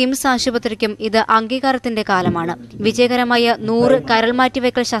 തിരുവനന്തപുരത്തെ കിംസ് ആശുപത്രിക്കും ഇത് അംഗീകാരത്തിന്റെ കാലമാണ്. വിജയകരമായ 100 കരൾ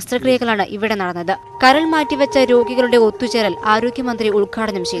മാറ്റിവെക്കൽ ശസ്ത്രക്രിയകളാണ് ഇവിടെ നടന്നത്. കരൾ മാറ്റിവെച്ച രോഗികളുടെ ഒത്തുചേരൽ ആരോഗ്യമന്ത്രി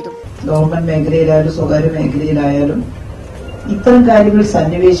ഉദ്ഘാടനം ചെയ്തു. ഗവൺമെന്റ് മേഖലയിലായാലും സ്വകാര്യ മേഖലയിലായാലും ഇത്തരം കാര്യങ്ങൾ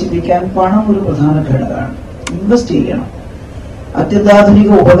സന്നിവേശിപ്പിക്കാൻ പണം ഒരു പ്രധാന ഘടകമാണ്. ഇൻവെസ്റ്റ് ചെയ്യണം, അത്യന്താധുനിക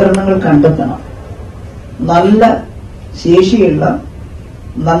ഉപകരണങ്ങൾ കണ്ടെത്തണം, നല്ല ശേഷിയുള്ള,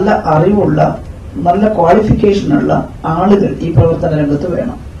 നല്ല അറിവുള്ള, നല്ല ക്വാളിഫിക്കേഷനുള്ള ആളുകൾ ഈ പ്രവർത്തന രംഗത്ത്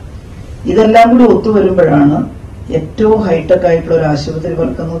വേണം. ഇതെല്ലാം കൂടി ഒത്തുവരുമ്പോഴാണ് ഏറ്റവും ഹൈടെക് ആയിട്ടുള്ള ഒരു ആശുപത്രി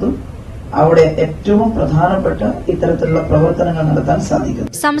വർക്കുന്നതും അവിടെ ഏറ്റവും പ്രധാനപ്പെട്ട ഇത്തരത്തിലുള്ള പ്രവർത്തനങ്ങൾ നടത്താൻ സാധിക്കും.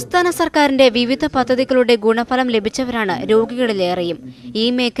 സംസ്ഥാന സർക്കാരിന്റെ വിവിധ പദ്ധതികളുടെ ഗുണഫലം ലഭിച്ചവരാണ് രോഗികളിലേറെയും. ഈ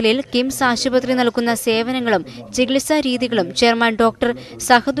മേഖലയിൽ കിംസ് ആശുപത്രി നൽകുന്ന സേവനങ്ങളും ചികിത്സാ രീതികളും ചെയർമാൻ ഡോക്ടർ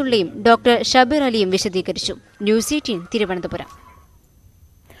സഹദുള്ളയും ഡോക്ടർ ഷബീർ അലിയും വിശദീകരിച്ചു. ന്യൂസ് 18 തിരുവനന്തപുരം.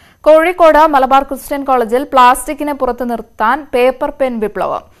 കോഴിക്കോട് മലബാർ ക്രിസ്ത്യൻ കോളേജിൽ പ്ലാസ്റ്റിക്കിനെ പുറത്തു നിർത്താൻ പേപ്പർ പെൻ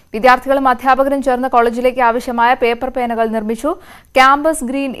വിപ്ലവം. വിദ്യാർത്ഥികളും അധ്യാപകരും ചേർന്ന് കോളേജിലേക്ക് ആവശ്യമായ പേപ്പർ പേനകൾ നിർമ്മിച്ചു. ക്യാമ്പസ്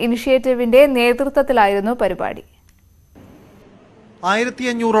ഗ്രീൻ ഇനിഷ്യേറ്റീവിന്റെ നേതൃത്വത്തിലായിരുന്നു പരിപാടി.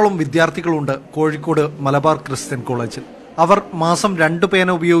 1500ഓളം വിദ്യാർത്ഥികളുണ്ട് കോഴിക്കോട് മലബാർ ക്രിസ്ത്യൻ കോളേജിൽ. അവർ മാസം 2 പേന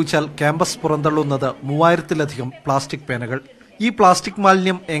ഉപയോഗിച്ചാൽ ക്യാമ്പസ് പുറന്തള്ളുന്നത് 3000-ലധികം പ്ലാസ്റ്റിക് പേനകൾ. ഈ പ്ലാസ്റ്റിക്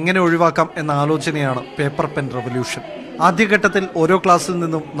മാലിന്യം എങ്ങനെ ഒഴിവാക്കാം എന്ന ആലോചനയാണ് പേപ്പർ പെൻ റവല്യൂഷൻ. ആദ്യഘട്ടത്തിൽ ഓരോ ക്ലാസ്സിൽ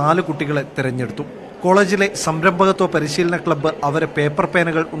നിന്നും 4 കുട്ടികളെ തിരഞ്ഞെടുത്തു. കോളേജിലെ സംരംഭകത്വ പരിശീലന ക്ലബ്ബ് അവരെ പേപ്പർ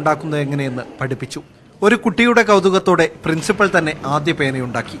പേനകൾ ഉണ്ടാക്കുന്നത് എങ്ങനെയെന്ന് പഠിപ്പിച്ചു. ഒരു കുട്ടിയുടെ കൗതുകത്തോടെ പ്രിൻസിപ്പൽ തന്നെ ആദ്യ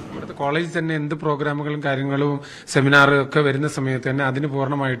പേനയുണ്ടാക്കി. കോളേജിൽ തന്നെ എന്ത് പ്രോഗ്രാമുകളും കാര്യങ്ങളും സെമിനാറും ഒക്കെ വരുന്ന സമയത്ത് തന്നെ അതിന്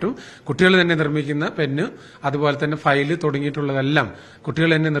പൂർണ്ണമായിട്ടും കുട്ടികൾ തന്നെ നിർമ്മിക്കുന്ന പെന്ന്, അതുപോലെ തന്നെ ഫയല് തുടങ്ങിയിട്ടുള്ളതെല്ലാം കുട്ടികൾ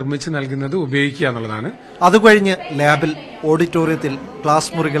തന്നെ നിർമ്മിച്ച് നൽകുന്നത് ഉപയോഗിക്കുക എന്നുള്ളതാണ്. അതുകഴിഞ്ഞ് ലാബിൽ, ഓഡിറ്റോറിയത്തിൽ,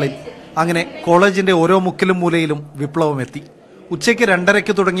 ക്ലാസ് മുറികളിൽ, അങ്ങനെ കോളേജിന്റെ ഓരോ മുക്കിലും മൂലയിലും വിപ്ലവമെത്തി. ഉച്ചയ്ക്ക്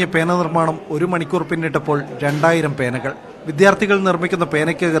 2:30 തുടങ്ങിയ പേന നിർമ്മാണം 1 മണിക്കൂർ പിന്നിട്ടപ്പോൾ 2000 പേനകൾ. വിദ്യാർത്ഥികൾ നിർമ്മിക്കുന്ന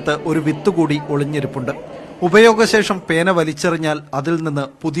പേനയ്ക്കകത്ത് ഒരു വിത്ത് കൂടി ഒളിഞ്ഞിരിപ്പുണ്ട്. ഉപയോഗശേഷം പേന വലിച്ചെറിഞ്ഞാൽ അതിൽ നിന്ന്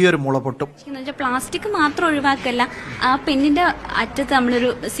പുതിയൊരു മുള പൊട്ടും. പ്ലാസ്റ്റിക് മാത്രം ഒഴിവാക്കല്ല, ആ പെന്നിന്റെ അറ്റത്ത്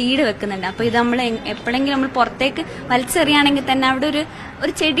നമ്മളൊരു സീഡ് വെക്കുന്നുണ്ട്. അപ്പൊ ഇത് നമ്മൾ എപ്പോഴെങ്കിലും നമ്മൾ പുറത്തേക്ക് വലിച്ചെറിയാണെങ്കിൽ തന്നെ അവിടെ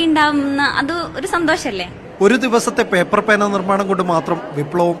ഒരു ചെടി ഉണ്ടാവുന്ന അത് ഒരു സന്തോഷല്ലേ. ഒരു ദിവസത്തെ പേപ്പർ പേന നിർമ്മാണം കൊണ്ട് മാത്രം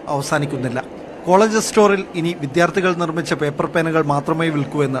വിപ്ലവം അവസാനിക്കുന്നില്ല. കോളേജ് സ്റ്റോറിൽ ഇനി വിദ്യാർത്ഥികൾ നിർമ്മിച്ച പേപ്പർ പേനകൾ മാത്രമേ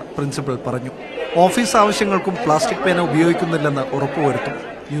വിൽക്കൂ എന്ന് പ്രിൻസിപ്പൽ പറഞ്ഞു. ഓഫീസ് ആവശ്യങ്ങൾക്കും പ്ലാസ്റ്റിക് പേന ഉപയോഗിക്കുന്നില്ലെന്ന് ഉറപ്പുവരുത്തും.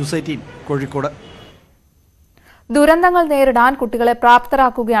 ന്യൂസ് 18 കോഴിക്കോട്. ദുരന്തങ്ങൾ നേരിടാൻ കുട്ടികളെ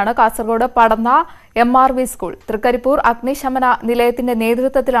പ്രാപ്തരാക്കുകയാണ് കാസർഗോഡ് പടന്ന MRV സ്കൂൾ. തൃക്കരിപ്പൂർ അഗ്നിശമന നിലയത്തിന്റെ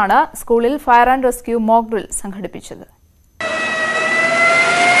നേതൃത്വത്തിലാണ് സ്കൂളിൽ fire and rescue mock drill സംഘടിപ്പിച്ചത്.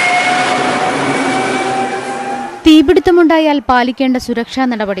 തീപിടുത്തമുണ്ടായാൽ പാലിക്കേണ്ട സുരക്ഷാ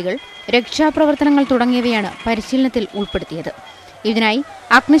നടപടികൾ, രക്ഷാപ്രവർത്തനങ്ങൾ തുടങ്ങിയവയാണ് പരിശീലനത്തിൽ ഉൾപ്പെടുത്തിയത്. ഇതിനായി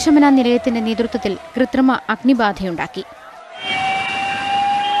അഗ്നിശമന നിലയത്തിന്റെ നേതൃത്വത്തിൽ കൃത്രിമ അഗ്നിബാധയുണ്ടാക്കി.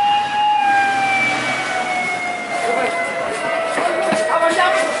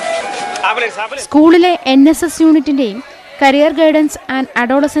 സ്കൂളിലെ NSS യൂണിറ്റിന്റെയും career guidance and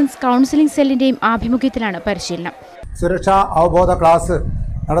adolescence counselling സെല്ലിന്റെയും ആഭിമുഖ്യത്തിലാണ് പരിശീലനം. സുരക്ഷാ അവബോധ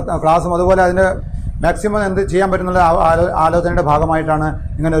ക്ലാസ്സും അതുപോലെ അതിന് മാക്സിമം എന്ത് ചെയ്യാൻ പറ്റുന്നുള്ള ആലോചനയുടെ ഭാഗമായിട്ടാണ്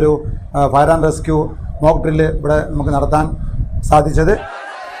ഇങ്ങനൊരു fire and rescue mock drill ഇവിടെ നമുക്ക് നടത്താൻ സാധിച്ചത്.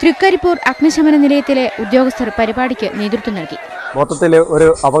 തൃക്കരിപ്പൂർ അഗ്നിശമന നിലയത്തിലെ ഉദ്യോഗസ്ഥർ പരിപാടിക്ക് നേതൃത്വം നൽകി. മൊത്തത്തിൽ ഒരു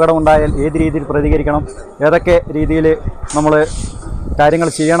അപകടമുണ്ടായാൽ ഏത് രീതിയിൽ പ്രതികരിക്കണം, ഏതൊക്കെ രീതിയിൽ നമ്മൾ കാര്യങ്ങൾ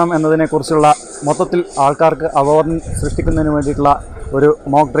ചെയ്യണം എന്നതിനെക്കുറിച്ചുള്ള മൊത്തത്തിൽ ആൾക്കാർക്ക് അവബോധം സൃഷ്ടിക്കുന്നതിന് വേണ്ടിയിട്ടുള്ള ഒരു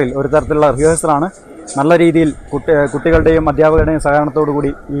മോക്ക് ഡ്രിൽ, ഒരു തരത്തിലുള്ള റിഹേഴ്സലാണ് നല്ല രീതിയിൽ കുട്ടികളുടെയും അധ്യാപകരുടെയും സഹകരണത്തോടു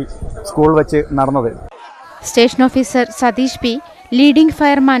കൂടി ഈ സ്കൂൾ വെച്ച് നടന്നത്. Station officer Satheesh P, leading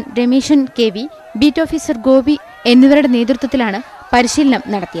fireman Rameshan KV, beat officer Gopi എന്നിവരുടെ നേതൃത്വത്തിലാണ് പരിശീലനം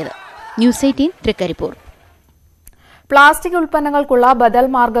നടത്തിയത്. ന്യൂസ് 18 തൃക്കരിപ്പൂർ. പ്ലാസ്റ്റിക് ഉൽപ്പന്നങ്ങൾക്കുള്ള ബദൽ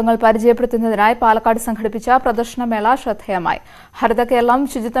മാർഗങ്ങൾ പരിചയപ്പെടുത്തുന്നതിനായി പാലക്കാട് സംഘടിപ്പിച്ച പ്രദർശനമേള ശ്രദ്ധേയമായി. ഹരിത കേരളം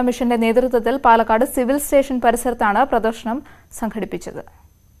ശുചിത്വ മിഷന്റെ നേതൃത്വത്തിൽ പാലക്കാട് സിവിൽ സ്റ്റേഷൻ പരിസരത്താണ് പ്രദർശനം സംഘടിപ്പിച്ചത്.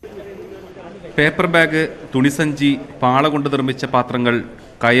 പേപ്പർ ബാഗ്, തുണിസഞ്ചി, പാള കൊണ്ട് നിർമ്മിച്ച പാത്രങ്ങൾ,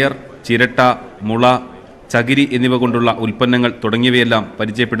 കയർ, ചിരട്ട, മുള, ചകിരി എന്നിവ കൊണ്ടുള്ള ഉൽപ്പന്നങ്ങൾ തുടങ്ങിയവയെല്ലാം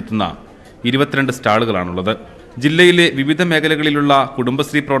പരിചയപ്പെടുത്തുന്ന 22 സ്റ്റാളുകളാണുള്ളത്. ജില്ലയിലെ വിവിധ മേഖലകളിലുള്ള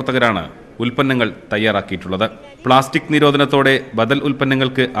കുടുംബശ്രീ പ്രവർത്തകരാണ് ഉൽപ്പന്നങ്ങൾ തയ്യാറാക്കിയിട്ടുള്ളത്. പ്ലാസ്റ്റിക് നിരോധനത്തോടെ ബദൽ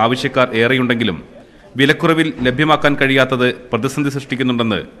ഉൽപ്പന്നങ്ങൾക്ക് ആവശ്യക്കാർ ഏറെയുണ്ടെങ്കിലും വിലക്കുറവിൽ ലഭ്യമാക്കാൻ കഴിയാത്തത് പ്രതിസന്ധി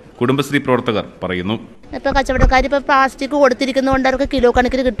സൃഷ്ടിക്കുന്നുണ്ടെന്ന് കുടുംബശ്രീ പ്രവർത്തകർ പറയുന്നു. ഇപ്പോൾ കച്ചവടക്കാർ ഇപ്പോൾ പ്ലാസ്റ്റിക് കൊടുത്തിരിക്കുന്നതുകൊണ്ട് അവർക്ക് കിലോ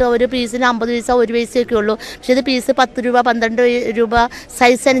കണക്കിന് കിട്ടും. ഒരു പീസിന് 50 പൈസ 1 പൈസയൊക്കെ ഉള്ളൂ. പക്ഷേ ഇത് പീസ് 10 രൂപ 12 രൂപ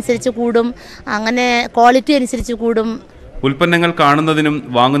സൈസ് അനുസരിച്ച് കൂടും, അങ്ങനെ ക്വാളിറ്റി അനുസരിച്ച് കൂടും. ഉൽപ്പന്നങ്ങൾ കാണുന്നതിനും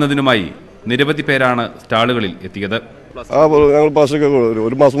വാങ്ങുന്നതിനുമായി നിരവധി പേരാണ് സ്റ്റാളുകളിൽ എത്തിയത്. ഞങ്ങൾ പ്ലാസ്റ്റിക്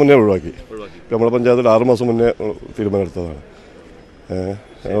ഒരു മാസം മുന്നേ ഒഴിവാക്കി. നമ്മുടെ പഞ്ചായത്തിൽ 6 മാസം മുന്നേ തീരുമാനമെടുത്തതാണ്.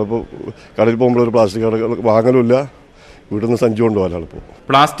 ഞങ്ങളിപ്പോൾ കടയിൽ പോകുമ്പോൾ ഒരു പ്ലാസ്റ്റിക് വാങ്ങലുമില്ല, വീട്ടിൽ നിന്ന് സഞ്ചി കൊണ്ടുപോകാനാണ് ഇപ്പോൾ.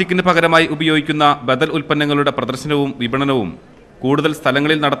 പ്ലാസ്റ്റിക്കിന് പകരമായി ഉപയോഗിക്കുന്ന ബദൽ ഉൽപ്പന്നങ്ങളുടെ പ്രദർശനവും വിപണനവും കൂടുതൽ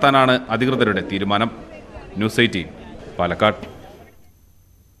സ്ഥലങ്ങളിൽ നടത്താനാണ് അധികൃതരുടെ തീരുമാനം. ന്യൂസ് 18 പാലക്കാട്.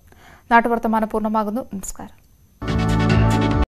 നാട്ടുവർത്തമാനം പൂർണ്ണമാകുന്നു. നമസ്കാരം.